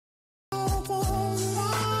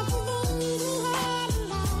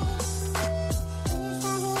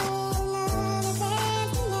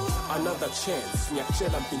chance.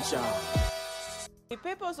 The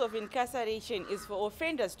purpose of incarceration is for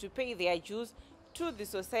offenders to pay their dues to the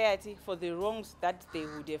society for the wrongs that they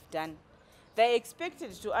would have done. They are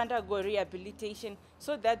expected to undergo rehabilitation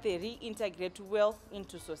so that they reintegrate well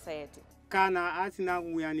into society. Kana asina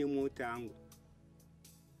kuya nemota yangu.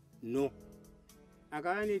 No.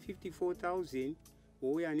 Akava ne 54,000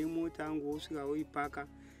 uya nemota yangu usika uipaka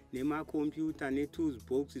nemakompyuta netools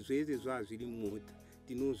zvese zvazviri mota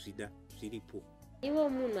tinozvida zviripo. Ivo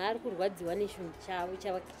munhu ari kurwadziwa nechinhu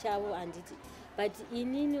chavo handiti, but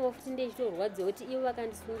inini ofuti ndeichitorwadziwa kuti ivo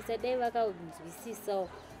vakandisungisa dai vakanzwisisawo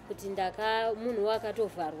kuti munhu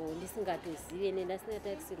wakatovharwawo ndisingatozive ene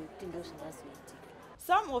ndasingatarisirwi kuti ndozvakazoitika.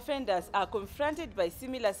 Some offenders are confronted by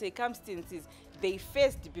similar circumstances they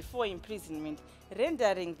faced before imprisonment,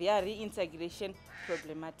 rendering their reintegration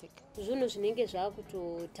problematic. Zvinhu zvinenge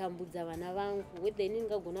zvakutotambudza vana vangu, whether ini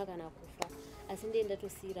ndingagona kana kufa, asi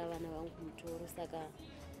ndatosiyira vana vangu mutoro. Saka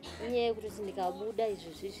inyaya yekuti ndikabuda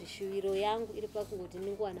izvozvi zvishuviro yangu iri pakungoti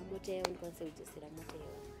ndingowana mota yawo ndikwanise kudzosera mota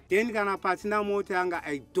yawo. Then kana pasina mota yanga,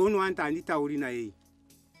 I don't want handitauri naye.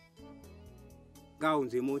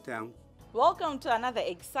 Ngaunze mota yangu. Welcome to another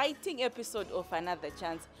exciting episode of Another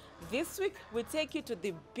Chance. This week, we take you to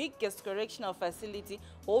the biggest correctional facility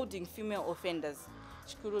holding female offenders,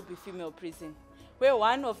 Chikurubi Female Prison, where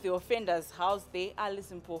one of the offenders housed there,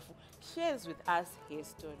 Alice Mpofu, shares with us her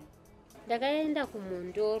story. Ndakaenda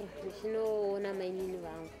kumondoro ndichinoona mainini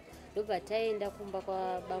vangu. Ndobva taenda kumba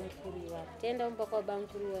kwa bamukuru iwapo. Taenda kumba kwa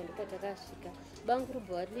bamukuru iwapo ndipo takasvika. Bamukuru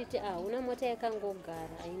bvavatiti una mota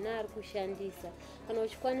yakangogara, haina ari kushandisa. Kana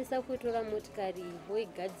uchikwanisa kuitora motikari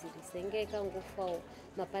woigadzirisa, inga yakangofawo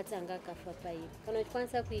mapatsi anga akafa pairi. Kana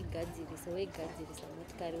uchikwanisa kuigadzirisa, woigadzirisa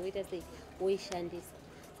motikari woita sei woishandisa.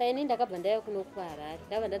 Saka ini ndakabva ndauya kuno kuHarare,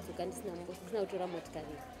 ndabva ndadzoka ndisina kutora motikari.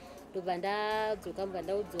 Ndobva ndadzoka mbva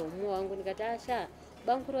ndaudzawo mumwe wangu ndikati asha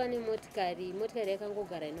bamukuru wane motikari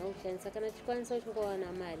yakangogara ina kushandisa, kana tichikwanisa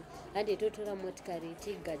uchingowana mari handitotora motikari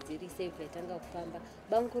tiigadzirise ibva yatanga kufamba.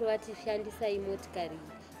 Bamukuru vati shandisai motikari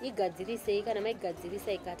igadzirisei, kana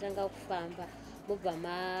maigadzirisa ikatanga kufamba mobva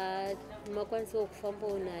makwanisawo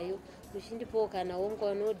kufambawo nayo muchindipawo kana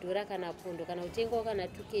onga nodhora kana pondo kana kutengawo kana 2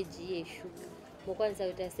 kg yeshuga mokwanisa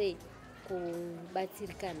kuita sei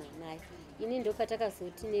kubatsirikana nayo. Ini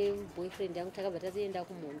ndopatakazoti neboyfriend yangu takabva tatoenda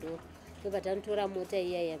kumondoro, ndobva tanotora mota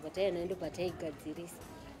iyaya bva taenda ndobva taigadzirisa.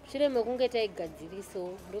 Shure mekunge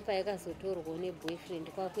taigadzirisawo ndopayakazotorwawo neboyfriend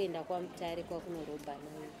kwakuenda kwaMutare kwakunorobha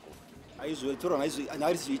nayo. Aizotorwa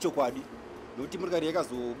naizvi ichokwadi nokuti motikari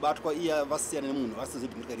yakazobatwa iya vasiyana nemunhu vasizivi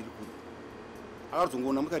kuti motikari iri kuri.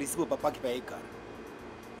 Akazongoona motikari isipo papaki paigara.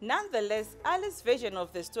 Nonetheless, Alice's version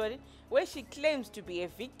of the story, where she claims to be a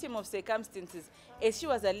victim of circumstances as she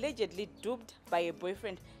was allegedly duped by a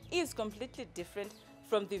boyfriend, is completely different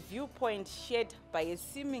from the viewpoint shared by a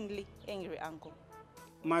seemingly angry uncle.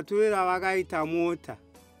 Maturera vakaita mota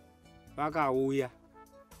vakauya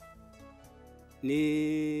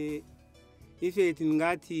ne ifeti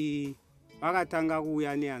ngati vakatanga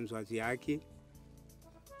kuuya nehanzvadzi yake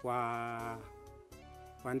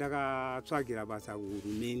vandakatsvagira basa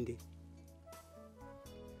kuhurumende.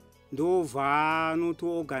 Ndobva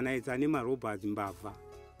anotoorganiza nemarobhers mbavha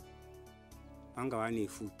vanga vane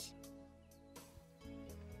futi.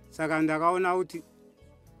 Saka ndakaona kuti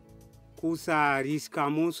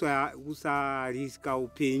kusariska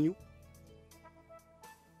upenyu,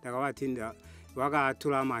 ndakavatenda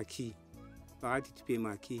vakatora maki vakati tipe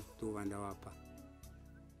maki ndobva ndavapa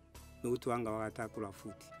nokuti vanga vakatakura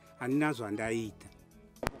futi. Handina zvandaita.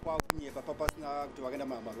 Kwakunyepa papasina kuti vakaenda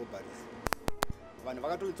marobberies. Vanhu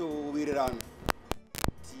vakatowirirana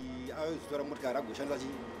kuti azotora motikari agoshandisa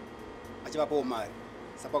achivapawo mari.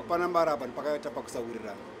 Saka pakupana mari apa pakaita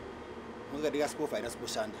pakusawirirana. Motikari ikasipofa haina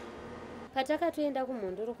kushanda. Patakatoenda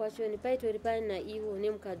kumondoro kwachoni paitori pana ivo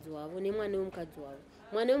nemukadzi wavo nemwana womukadzi wavo.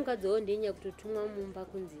 Mwana womukadzi wavo ndenya kutotumwa mumba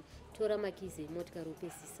kunzi tora makizi emotikari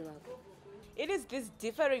upesisi vako. It is these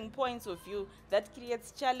differing points of view that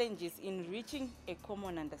creates challenges in reaching a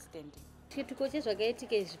common understanding. Chituko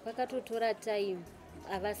chezvakaitika izvi pakatotora time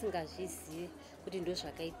avasingazvizivi kuti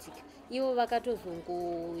ndozvakaitika. Ivo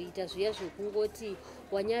vakatozongoita zviya zvekungoti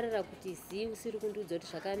wanyarara kuti zii usiri kundiudza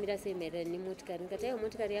kuti zvakamira sei maererano nemotikari. Ndikati aiwa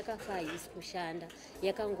motikari yakafa haisi kushanda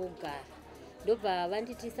yakangogara. Ndobva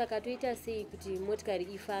vanditi saka toita sei kuti motikari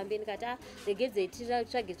ifambe. Ndikati regedzei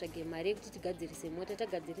tsvage mari yekuti tigadzirise mota.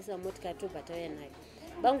 Tagadzirisa motikari tobva tauya nayo.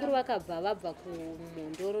 Bamukuru vakabva vabva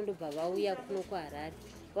kumondoro ndobva vauya kuno kuHarare.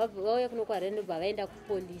 Vauya kuno kuHarare ndobva vaenda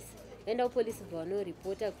kupolisi. Vaenda kupolisi bva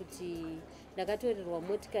vanoripota kuti ndakatorerwa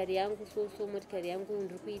motikari yangu motikari yangu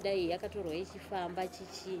ndiri kuida iyi yakatorwa ichifamba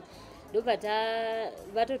chichi. ndobva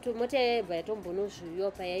vatoti mota yabva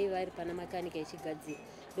yatombonozviwiwa payaiva vari pana makanika ichigadzira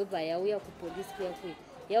ndobva yauya kupolisi kuya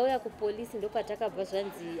yauya kupolisi ndopatakabva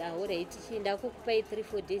zvanzi ahorai tichienda kukupai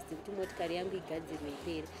 3-4 days dzekuti motikari yangu igadzirwe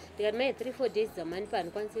ipere ndikati mai 3-4 days dzamani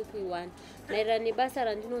pandikwanisi kuiwana maererano nebasa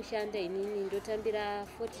randinoshanda inini ndotambira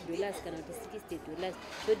 $40 kana kuti $60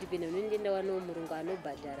 zvodhipenda nondienda wanawo murungu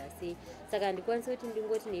anobhadhara sei saka handikwanisi kuti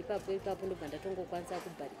ndingoti neipapo ndobva ndatongokwanisa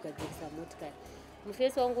kugadzirisa motikari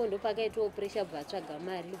mufesi wangu ndopakaitawo pressure bva atsvaga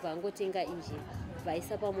mari ndobva angotenga injini bva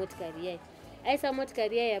aisa pamotikari yai aisa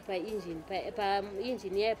motikari yaya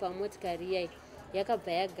painjini yaya pamotikari yai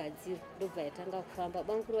yakabva yagadzirwa ndobva yatanga kufamba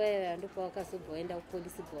bamukuru wayaya ndopa wakazobva waenda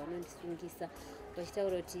kupolisi bva vanondisungisa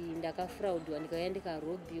vachitaura kuti ndakafraudwa ndikauya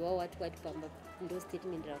ndikarobiwa wati pamba ndo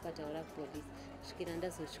statement ravakataura kupolisi kusvikira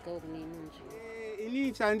ndazosvikawo kune inonzvi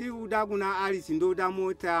ini chandikuda kuna Alice ndoda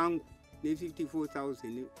mota yangu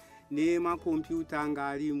ne54,000 nemakombiyuta anga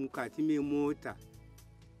ari mukati memota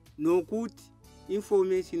nokuti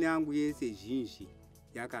information yangu yese zhinji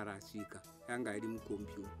yakarasika yanga iri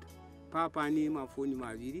mukombiyuta papa nemafoni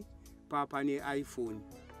maviri papa neiPhone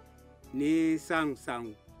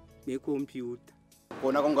neSamsung nekombiyuta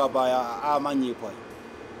kona kungabaya amanyepa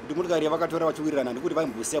kuti motikari yavakatora vachiwirirana ndikuti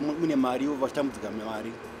vaimbosiya mune mari vachitambudzika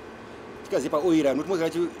mari tikazipa oira nokuti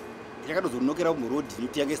motikari yakatozonokera murodhi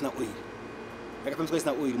nokuti yanga isina oiri yakafambiswa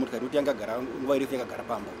isina oiri motikari nokuti yanga agara nguva irefu yakagara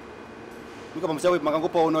pamba nukapamusha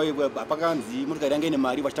makangopaona pakanzi motikari yanga ine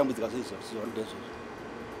mari vachitambudzika zvezvozvo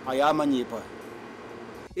aya amanyepa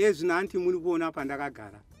ezvino anti muri kuona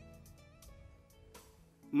pandakagara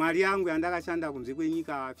mari yangu yandakashanda kunze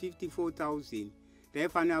kwenyika 54,000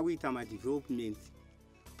 ndaifanira kuita madevelopments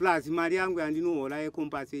plus mari yangu yandinohola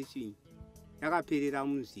yecompensation yakaperera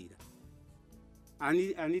munzira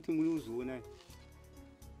handiti muri kuzviona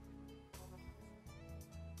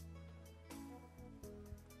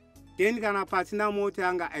then kana pasina mota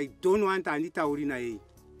yanga I don't want handitauri naye.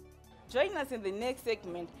 Join us in the next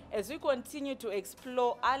segment as we continue to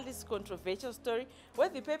explore Alice's controversial story where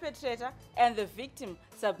the perpetrator and the victim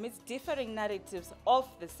submit differing narratives of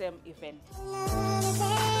the same event.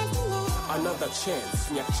 Another chance,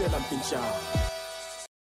 Nyakchela Mpincha.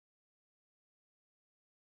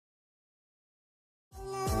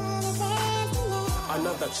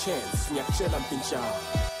 Another chance, Nyakchela Mpincha.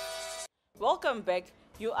 Welcome back.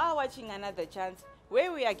 You are watching Another Chance,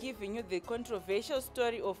 where we are giving you the controversial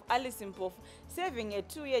story of Alice Mpofu serving a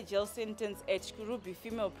 2-year jail sentence at Shikurubi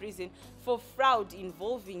Female Prison for fraud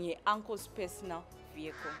involving her uncle's personal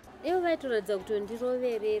vehicle. Ivo vaitoratidza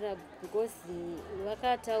kutondiroverera because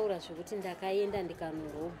vakataura zvokuti ndakaenda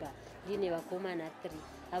ndikanorobha ndine vakomana 3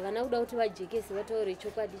 havana kuda kuti vajekesi vataure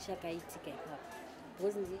chokwadi chakaitika ipapo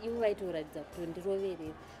because ivo vaitoratidza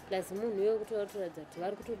kutondiroverera plus munhu wekuti vatoratidza kuti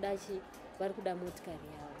vari kutodachi vari kuda motikari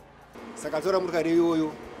yavo saka tora motikari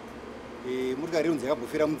iyoyo motikari inonzi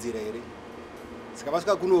yakambofira munzira here saka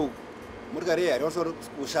vasvika kuno motikari iyi harivasa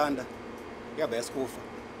kushanda yakabva yasikufa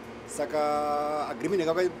saka agreement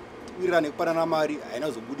yakavawirirana nekupanana mari haina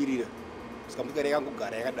kuzobudirira saka motikari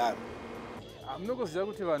yakangogara yakadaro munokuziva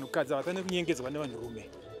kuti vanhukadzi havatane kunyengedzwa nevanhurume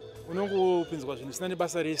unongopinzwa zvinhu zvisina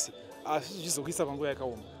nebasa rese asi zvizokuisa panguva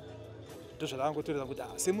yakaoma ndozvatakangotorera kuti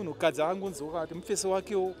semunhukadzi akangonzwa kuti mufese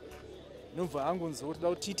wakewo nobva angonzwa kuti da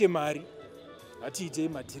kuti tiite mari hatiitei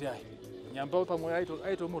madhirayi nyamba pamwe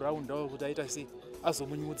aitomuraundawo kuti aita sei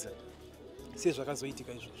azomunyudza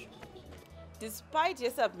sezvakazoitika izvozvo. Despite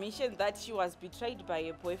her submission that she was betrayed by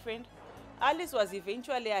her boyfriend, Alice was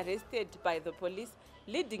eventually arrested by the police,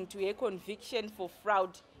 leading to her conviction for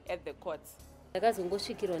fraud at the courts.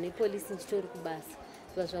 ndakazongosvikirwa nepolisi ndichitori kubasa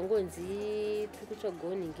bva zvangonzi tiri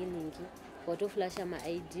kutsvagawo ningi watoflasha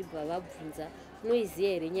maid bva vabvunza unoiziva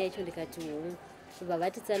here nyaya icho ndikati hongu bva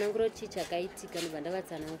vatitsanangura kuti chii chakaitika ndobva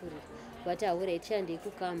ndavatsanangurira vati haura tichandei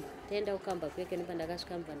kukamba taenda kukamba kweke ndobva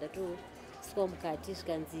ndakasvika mbva ndatosvika mukati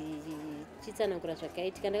zvikanzi chitsanangura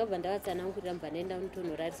zvakaitika ndakabva ndavatsanangurira mbva ndaenda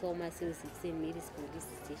unotonorarisawo masales semills police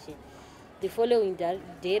station. The following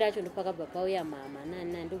day racho ndopakabva pauya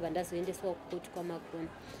manana ndobva ndazoendeswa kukoti kwamakoni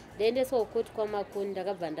ndaendeswa kukoti kwamakoni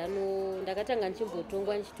ndakabva ndakatanga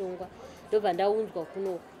ndichimbotongwa ndichitongwa ndobva ndaunzwa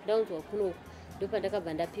kunoku ndobva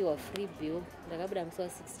ndakabva ndapiwa free bill ndakabuda musi wa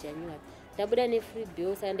 6 January ndabuda nefree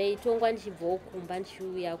bill saka ndaitongwa ndichibvawo kumba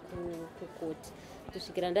ndichiuya kukoti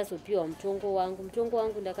kusvikira ndazopiwa mutongo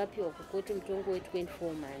wangu ndakapiwa kukoti mutongo we24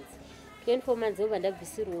 months ndobva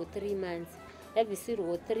ndabvisirwawo 3 months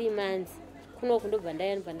ndabvisirwawo 3 months kunoku ndobva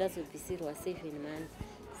ndazobvisirwa 7 months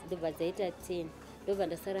ndobva dzaita 10 ndobva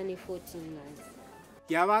ndasara ne14 months.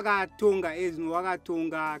 Yavakatonga ezvino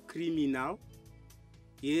vakatonga criminal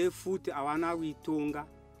yefuti havana kuitonga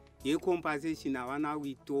yecompensation havana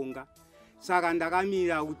kuitonga. Saka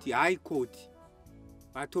ndakamira kuti high court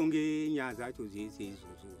vatonge nyaya dzacho dzese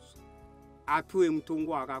izvozvozvo, apiwe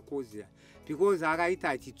mutongo wakakodzera because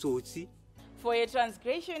akaita chitsotsi. For a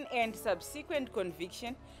transgression and subsequent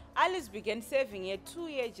conviction, Alice began serving a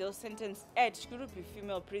 2-year jail sentence at Shikurupi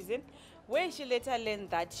Female Prison, where she later learned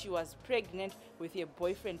that she was pregnant with her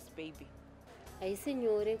boyfriend's baby. Haisi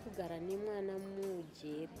nyore kugara nemwana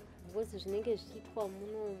mujeri because zvinenge zvichiitwa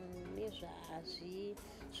muno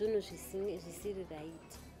nezvazvinhu zvisiri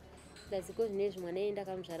right. Laziko zvinezvi mwana enda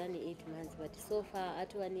kamuzvara ne8 months but so far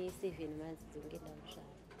atova ne7 months dzonge ndamuzvara.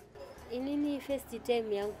 Inini first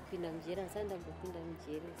time yangu kupinda mujeri asandambopinda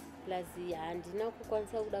mujeri plus handina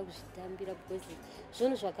kukwanisa kuda kuzvitambira because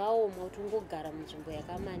zvinhu zvakaoma kuti ungogara munzvimbo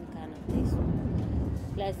yakamanikana kudaiso.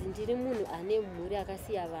 Plus ndiri munhu ane mhuri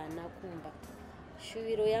akasiya vana kumba.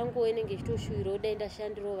 Shuviro yangu inenge ichitoshuwirawo dai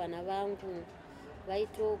ndashandirawo vana vangu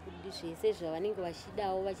vaitawo kudi zvese zvavanenge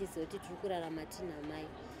vachidawo vachiziva kuti tiri kurarama tina mai.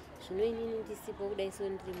 Zvino inini ndisipo kudaiso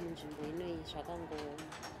ndiri munzvimbo inoyi zvakangooma.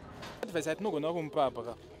 Advice yatinogona kumupa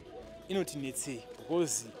apa inotinetsei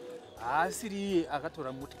because haasiri iye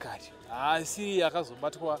akatora motikari, haasiri iye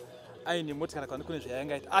akazobatwa aine motikari kana kune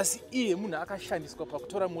zvayanga aita, asi iye munhu akashandiswa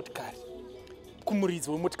pakutora motikari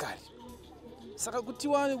kumuridzi wemotikari. Saka kuti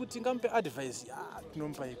wane kuti ngamupe advice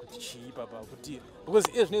tinomupa kuti chii papa kuti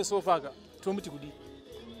because iye zvine sofaka tomuti kudi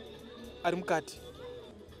ari mukati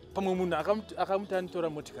pamwe munhu akamuti anitora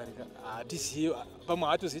motikari hatiziye pamwe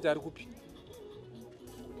hatoziita ari kupi.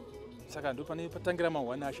 Saka ndo pane patangira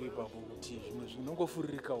mahwana acho ipapo kuti zvimwe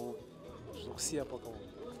zvinongofuririkawo zvokusiya pakaoma.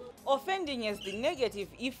 Offending has the negative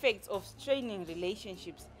effects of straining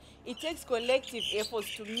relationships. It takes collective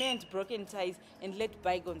efforts to mend broken ties and let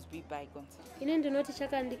bygones be bygones. Ine ndinoti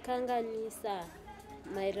chakandikanganisa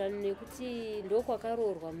maererano nekuti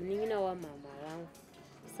ndokwakaroorwa munin'ina wamama vangu.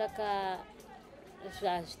 Saka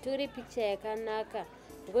zvazvitori picture yakanaka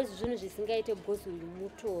because zvinhu zvisingaite because uyu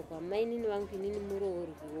mutorwa mainini vangu inini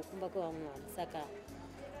muroorwi wokumba kwevamwe vanhu. Saka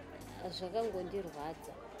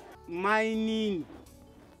zvakangondirwadza. Mainini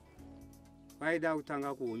vaida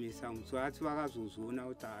kutanga kuomesa musoro asi vakazozviona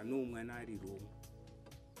kuti hano mwana ari romo.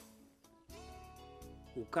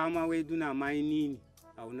 Ukama wedu namainini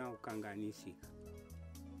hauna kukanganisika,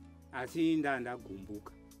 asi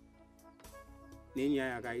ndandagumbuka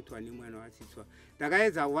nenyaya yakaitwa nemwana watsitswa.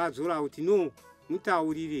 Ndakaedza kuvadzora kuti no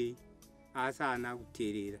mutaurirei, asi haana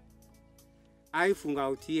kuteerera. Aifunga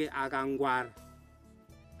kuti iye akangwara.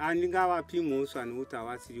 Handingavapi mhosva nokuti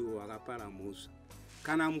havasiriwo vakapara mhosva.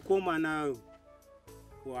 Kana mukomana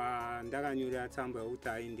wandakanyorera tsamba yokuti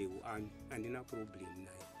aende kuami, handina problem naye.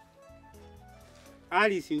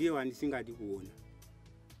 Alice ndiye wandisingadi kuona.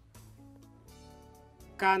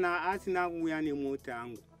 Kana asina kuuya nemota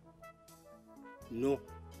yangu, no.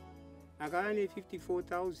 Akauya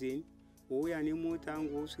ne54,000 wouya nemota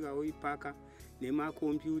yangu wosvika woipaka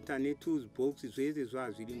nemakombiyuta netools zvese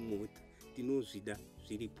zvazviri mumota. Ndinozvida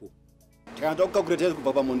zviripo. Tikanda kukalkulate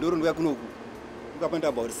kubva pamondoro ndouya kunoku ukapanda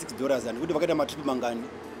about $6 and kuti vakaita matripi mangani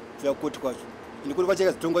kuya koti kwacho ini kuti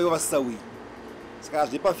vacheka zitongo ivo vasisauyi. Saka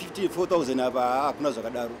zvipa 54,000 apa hakuna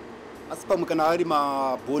zvakadaro, asi pamwe kana ari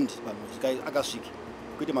mabhondi pamwe akasvika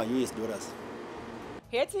kuite ma-US dollars.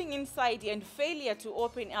 Hurting inside and failure to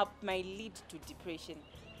open up might lead to depression.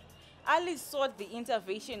 Alice sought the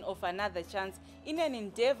intervention of Another Chance in an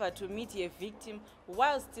endeavor to meet her victim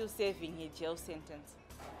while still serving her jail sentence.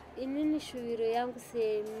 Inini shuviro yangu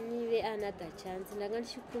semive Another Chance ndanga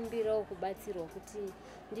ndichikumbirawo kubatsirwa kuti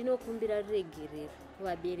ndinokumbira ruregerero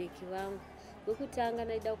kuvabereki vangu. Wekutanga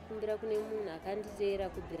ndaida kukumbira kune munhu akanditeera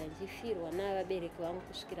kubvira ndichifirwa navabereki vangu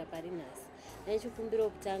kusvikira pari nhasi. Ndichikumbira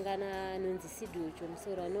kutanga nanonzi Sidhu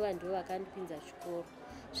chomusoro vanova ndivo vakandipinza chikoro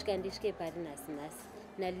svika ndisvike pari nhasi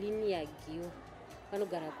naLinia Gio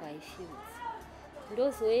vanogara kuHighfields.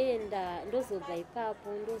 Ndozobva ipapo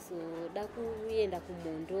ndozoda kuenda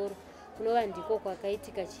kumondoro kunova ndiko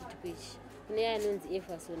kwakaitika chitiko ichi kune anonzi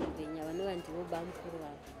Everson Benya vanova ndivo bamukuru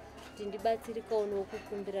vangu kuti ndibatsirikawo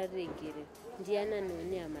nokukumbira ruregerero ndiyananawo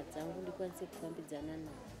nehama dzangu ndikwanise kufambidzana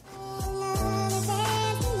navo.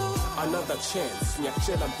 Another Chance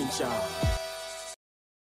Nyakchela Mpincha.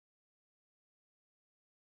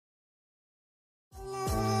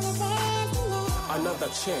 Another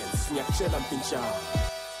Chance Nyakchela Mpincha.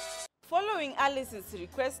 Following Alice's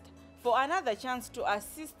request for Another Chance to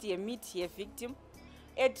assist her meet her victim,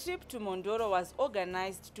 a trip to Mondoro was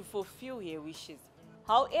organized to fulfill her wishes.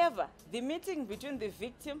 However, the meeting between the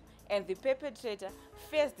victim and the perpetrator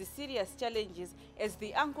faced serious challenges as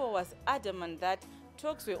the uncle was adamant that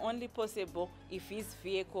talks were only possible if his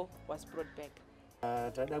vehicle was brought back.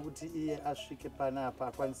 Tada kuti iye asvike panapa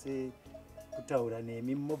akwanise kutaura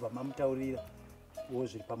nemi mobva mamutaurira wo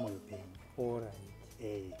zviri pamwoyo penyu.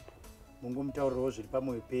 Alright. Mungomutaurirawo zviri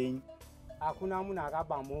pamwoyo penyu. Hakuna munhu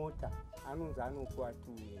akaba mota anonzi anopuwa 2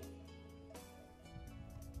 years.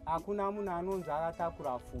 Hakuna munhu anonzi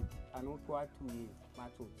akatakura futi anopuwa 2 years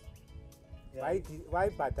matsotsi.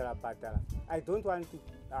 Vaibhadhara. I don't want to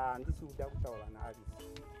handisi kuda kutaura naAlice.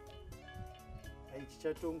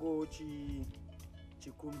 Chichatongo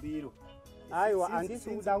chikumbiro. Aiwa, handisi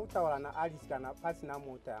kuda kutaura naAlice kana pasina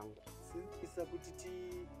mota yangu. Isa kuti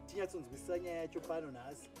tinyatsonzwisisa nyaya yacho pano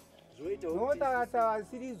nhasi. Notakataura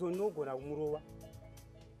sirizo nogona kumurova.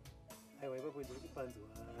 Aiwa, ipapo ndiri kupanzwa.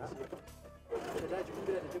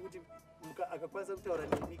 Chikumbira ndechekuti akakwanisa kutaura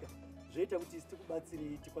nenyika zvoita kuti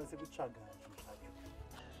tikubatsire tikwanise kutsvaga zvinhu zvacho.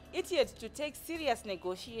 It had to take serious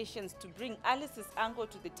negotiations to bring Alice's uncle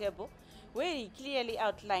to the table, where he clearly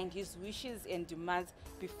outlined his wishes and demands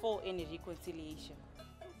before any reconciliation.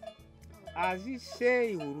 Asi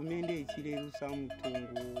sei hurumende ichirerusa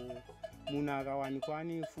mutongo, munhu akawanikwa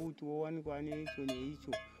nefuti wowanikwa neicho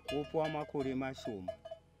neicho wopuwa makore mashoma.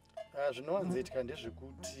 Zvinowanzoitika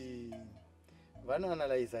ndezvekuti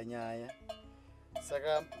vanoanalyza nyaya,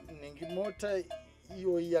 saka ningi mota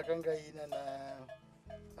iyoyi yakanga ina na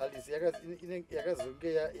Alice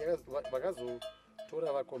yakazonge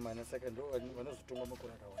vakazotora vakomana, saka ndo vanozotongwa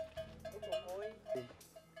makore akawanda.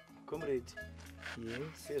 Comrade,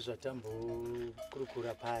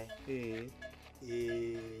 sezvatambokurukura paya,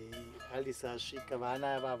 Alice asvika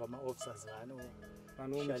vana vava maofficers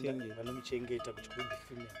vanomuchengeta kuchikurubi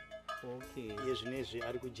female. Iye zvinezvi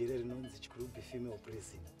ari kujere rinonzi chikurubi female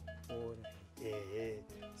prison.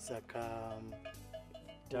 Saka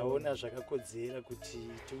taona zvakakodzera kuti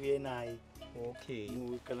tiuye naye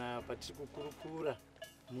kana patiri kukurukura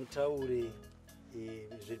mutaure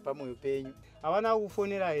zviri pamwoyo penyu. Havana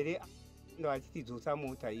kufonera here ndo vachitidzosa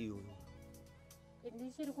mota iyoyo?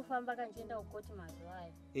 Ndichiri kufamba kanjenda kukoti mazuva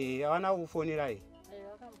ayo. Havana kufonera here?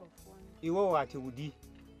 Vakambofona. Iwo wati kudi?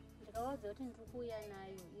 Ndikavaudza kuti ndiri kuuya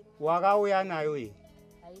nayo. Wakauya nayo here?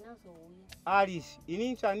 Haina zouya. Alice,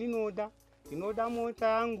 ini ndinoda mota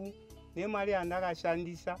yangu nemari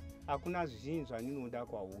yandakashandisa, hakuna zvizhinji zvandinoda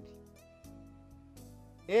kwauri.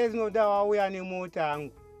 Zvinoda wauya nemota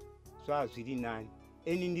yangu zvazviri nani,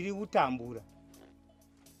 eni ndiri kutambura.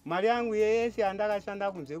 Mari yangu yese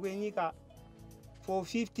yandakashanda kunze kwenyika for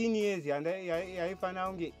 15 years yaifanira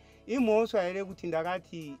kunge imhosva here kuti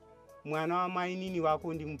ndakati mwana wamainini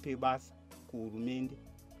wako ndimupe basa kuhurumende.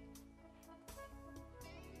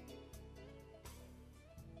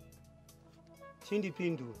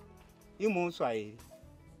 Chindipindura, imhosva here?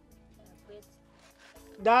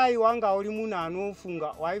 Dai wanga uri munhu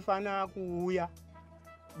anofunga waifanira kuuya.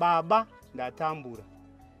 Baba, ndatambura.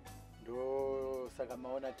 Ndo saka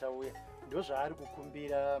maona tauya. Ndo zvaari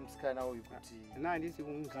kukumbira musikana uyu kuti handisi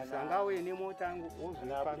kumuzvisa ngauye nemota yangu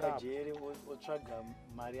ozvipaka jere otsvaga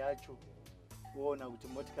mari yacho uona kuti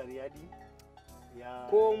motikari yadi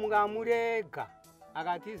ko mungamurega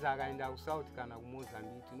akatiza akaenda kuSouth kana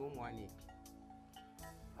kuMozambique tinomuwanepi?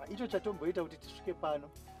 Icho chatomboita kuti tisvike pano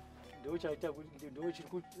ndo chiri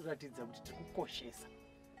kuratidza kuti tiri kukoshesa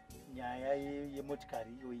nyaya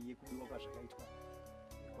yemotikari iyoyi yekudiwa kwazvakaitwa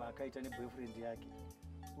kwaakaita neboyfriend yake.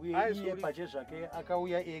 Uye iye pache zvake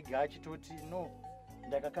akauya ega achitoti no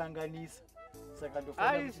ndakakanganisa, saka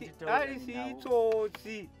ndofanira kuti Alice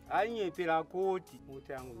itsotsi ainyepera koti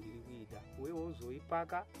mota yangu ndiri kuida, uye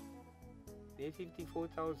wozoipaka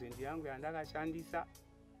ne54,000 yangu yandakashandisa.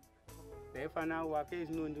 Ndaifanira wake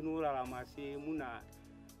zvino ndinorarama semunhu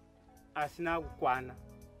asina kukwana.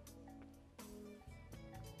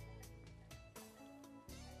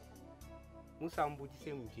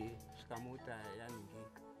 Musambutise mujeri svika mota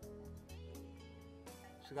yaningika,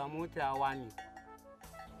 svika mota yawanika.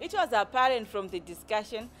 It was apparent from the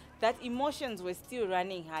discussion that emotions were still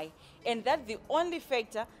running high, and that the only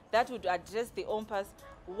factor that would address the impasse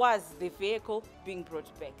was the vehicle being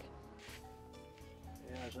brought back.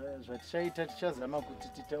 Zvatichaita tichazama kuti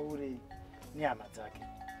titaure nehama dzake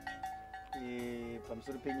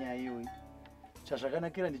pamusoro penyaya iyoyi.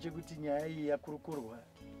 Chazvakanakira ndechekuti nyaya iyi yakurukurwa,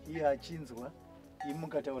 iye achinzwa, iye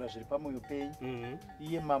mukataura zviri pamwoyo penyu,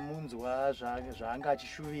 iye mamunzwa zvaanga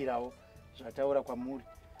achishuvirawo zvataura kwamuri.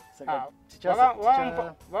 Saka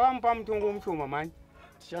vakamupa mutongo mushoma mani.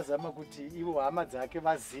 Tichazama kuti ivo hama dzake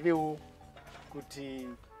vazivewo kuti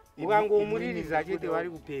ukangomuriridza chete vari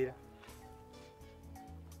kupera.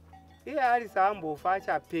 Iye Alice ambofa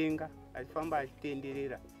achapenga achifamba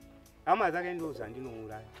achitenderera. Hama dzake ndo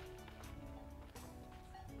zvandinouraya.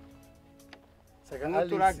 Saka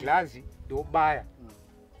unotora glazi ndobaya.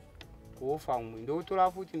 kofa mumwe,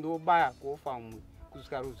 ndotora futi ndobaya kofa mumwe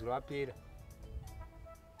kusvika rudzi rwapera.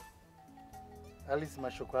 Alice,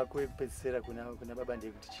 mashoko ako ekupedzisira kuna baba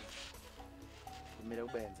ndekuti chii? Kumira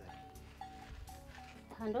kubaya nzara.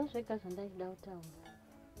 Handozvega zvandachida kutaura.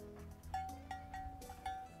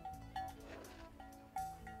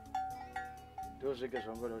 Ndozvega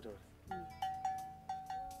zvaungoda kutaura.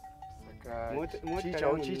 Mota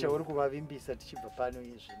Saka chii chauri kuvavimbisa tichibva pano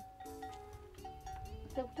iye zvino?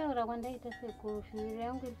 Sekutaura kwandaita sekuru, shuviro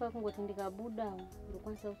yangu iri pakungoti ndikabudawo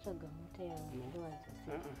ndokwanisa kutsvaga mota yawo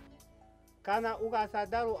ndowadzisa. Kana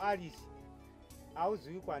ukasadaro Alice,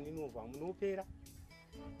 hauzivi kwandinobva, munopera.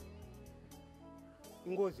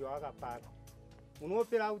 Ingozi wakapara.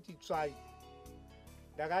 Munopera kuti tsvai.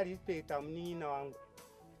 Ndakarispekta munin'ina wangu.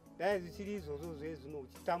 Dai zvisiri izvozvo zvezvino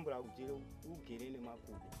uchitambura kujere ugere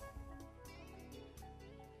nemakudo.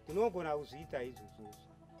 Ndinogona kuzviita izvozvo.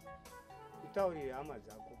 Utaurire hama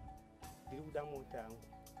dzako. Ndiri kuda mota yangu.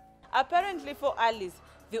 Apparently for Alice,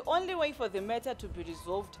 the only way for the matter to be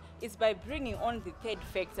resolved is by bringing on the third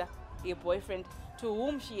factor, a boyfriend, to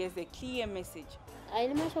whom she has a clear message.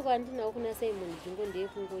 Aini mashoko andinawo kuna Simon Dzingo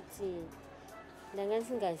ndeyekungoti ndanga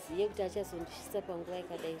ndisingaziye kuti achazondisvitsa panguva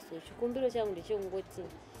yakadai so. Chikumbiro changu ndechekungoti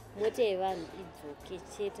mota yevanhu idzoke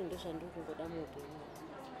chete, ndozvandiri kungoda muupenyu.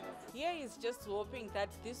 Here is just hoping that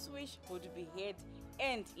this wish would be heard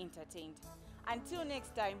and entertained. Until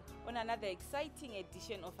next time, on another exciting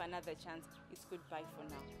edition of Another Chance, it's goodbye for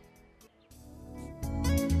now.